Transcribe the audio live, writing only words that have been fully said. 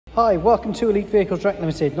Hi, welcome to Elite Vehicles Direct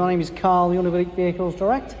Limited. My name is Carl, the owner of Elite Vehicles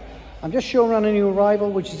Direct. I'm just showing around a new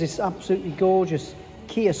arrival, which is this absolutely gorgeous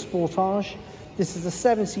Kia Sportage. This is the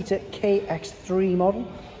 7-seater KX3 model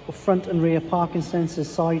with front and rear parking sensors,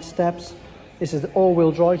 side steps. This is the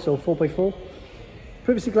all-wheel drive, so 4x4.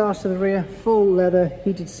 Privacy glass to the rear, full leather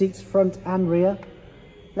heated seats front and rear.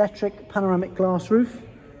 Electric panoramic glass roof.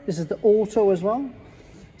 This is the auto as well.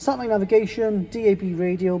 Satellite navigation, DAB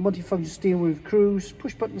radio, multifunction steering wheel cruise,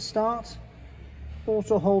 push button start,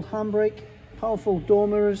 auto hold handbrake, powerful door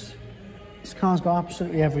mirrors. This car's got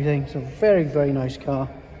absolutely everything. It's a very, very nice car.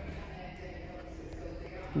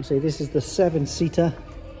 You can see this is the 7-seater.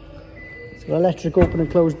 It's got electric open and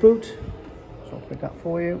close boot. So I'll pick that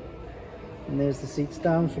for you. And there's the seats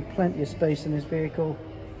down, so plenty of space in this vehicle.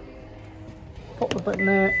 Pop the button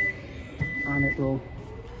there and it will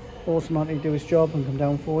automatically do its job and come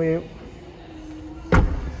down for you.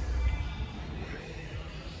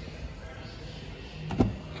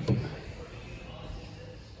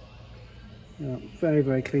 Yeah, very,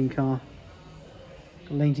 very clean car.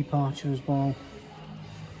 Lane departure as well.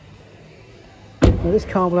 Now this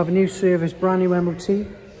car will have a new service, brand new MOT,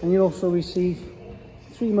 and you'll also receive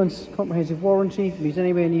 3 months comprehensive warranty. You can use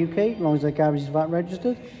anywhere in the UK as long as the garage is VAT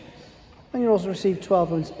registered. And you'll also receive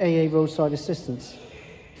 12 months AA roadside assistance.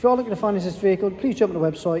 If you're looking to finance this vehicle, please jump on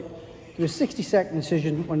the website, do a 60-second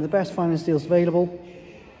decision, one of the best finance deals available.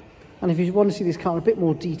 And if you want to see this car in a bit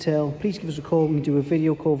more detail, please give us a call. We can do a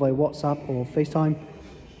video call via WhatsApp or FaceTime.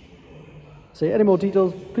 So any more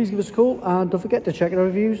details, please give us a call, and don't forget to check out our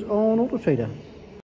reviews on Auto Trader.